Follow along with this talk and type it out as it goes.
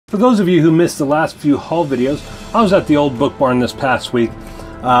For those of you who missed the last few haul videos, I was at the old book barn this past week.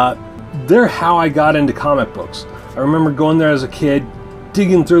 They're how I got into comic books. I remember going there as a kid,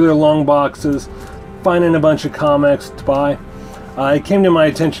 digging through their long boxes, finding a bunch of comics to buy. It came to my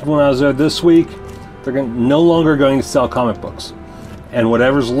attention when I was there this week, they're no longer going to sell comic books. And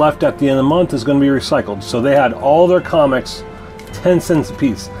whatever's left at the end of the month is going to be recycled. So they had all their comics, 10 cents a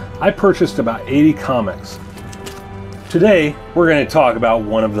piece. I purchased about 80 comics. Today, we're going to talk about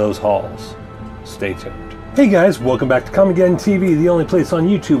one of those hauls. Stay tuned. Hey guys, welcome back to Comicgeddon TV, the only place on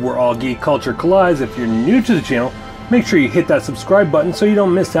YouTube where all geek culture collides. If you're new to the channel, make sure you hit that subscribe button so you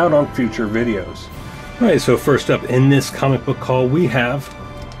don't miss out on future videos. Alright, so first up in this comic book haul, we have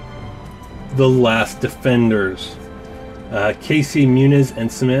The Last Defenders. Casey, Muniz,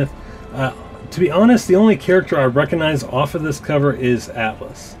 and Smith. To be honest, the only character I recognize off of this cover is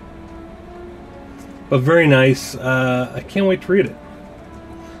Atlas. But very nice. I can't wait to read it.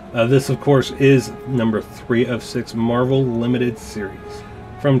 This, of course, is number 3 of 6 Marvel Limited Series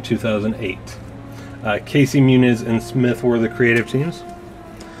from 2008. Casey, Muniz, and Smith were the creative teams.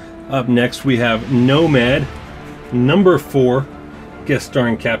 Up next, we have Nomad, number 4, guest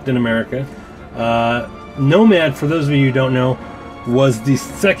starring Captain America. Nomad, for those of you who don't know, was the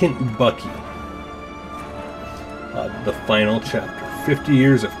second Bucky. The final chapter, 50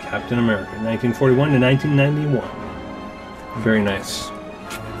 years of Captain America, 1941 to 1991. Very nice.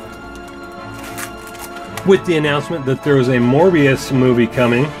 With the announcement that there was a Morbius movie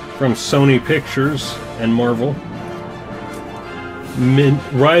coming from Sony Pictures and Marvel.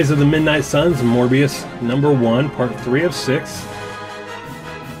 Rise of the Midnight Suns, Morbius number 1, part 3 of 6.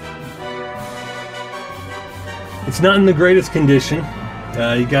 It's not in the greatest condition.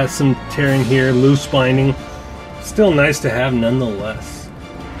 You got some tearing here, loose binding. Still nice to have nonetheless.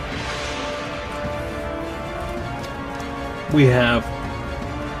 We have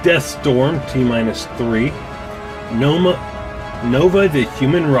Deathstorm, T-3. Nova the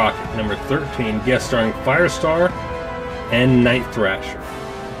Human Rocket, number 13, guest starring Firestar and Night Thrasher.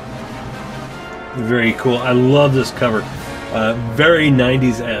 Very cool. I love this cover. Very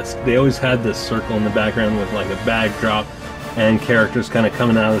 90s-esque. They always had this circle in the background with like a backdrop and characters kind of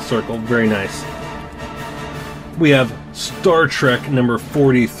coming out of the circle. Very nice. We have Star Trek number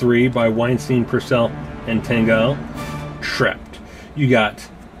 43 by Weinstein, Purcell, and Tangal. Trapped. You got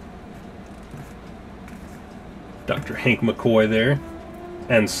Dr. Hank McCoy there,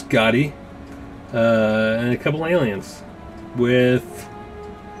 and Scotty, and a couple aliens with,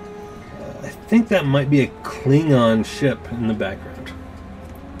 I think that might be a Klingon ship in the background.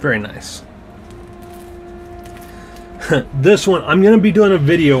 Very nice. This one, I'm going to be doing a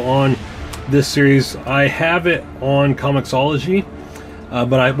video on this series. I have it on Comixology,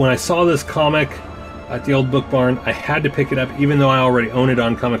 but when I saw this comic at the old book barn, I had to pick it up even though I already own it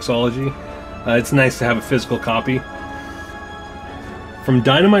on Comixology. It's nice to have a physical copy. From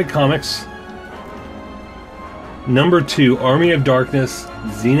Dynamite Comics, number 2, Army of Darkness,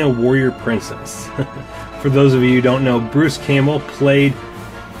 Xena Warrior Princess. For those of you who don't know, Bruce Campbell played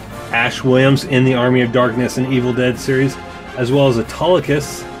Ash Williams in the Army of Darkness and Evil Dead series, as well as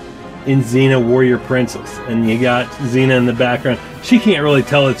Autolycus in Xena Warrior Princess. And you got Xena in the background. She can't really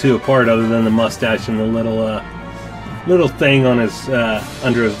tell the two apart other than the mustache and the little thing on his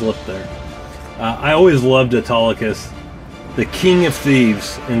under his lip there. I always loved Autolycus, the King of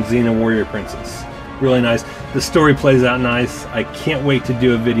Thieves in Xena Warrior Princess. Really nice. The story plays out nice. I can't wait to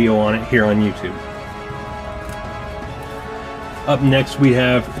do a video on it here on YouTube. Up next we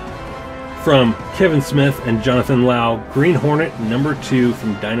have, from Kevin Smith and Jonathan Lau, Green Hornet number 2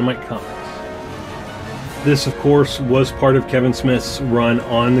 from Dynamite Comics. This, of course, was part of Kevin Smith's run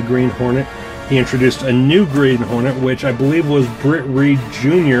on the Green Hornet. He introduced a new Green Hornet, which I believe was Britt Reed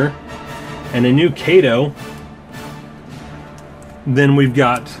Jr., and a new Kato. Then we've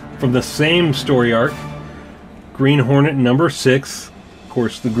got, from the same story arc, Green Hornet number 6. Of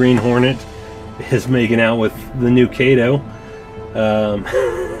course, the Green Hornet is making out with the new Kato.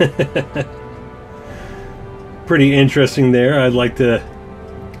 Pretty interesting there. I'd like to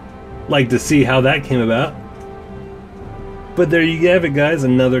see how that came about. But there you have it, guys.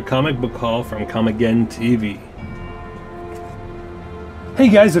 Another comic book haul from Comicgeddon TV. Hey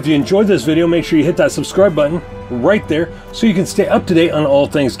guys, if you enjoyed this video, make sure you hit that subscribe button right there so you can stay up to date on all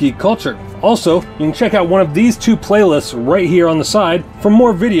things geek culture. Also, you can check out one of these 2 playlists right here on the side for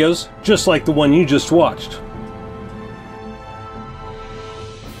more videos just like the one you just watched.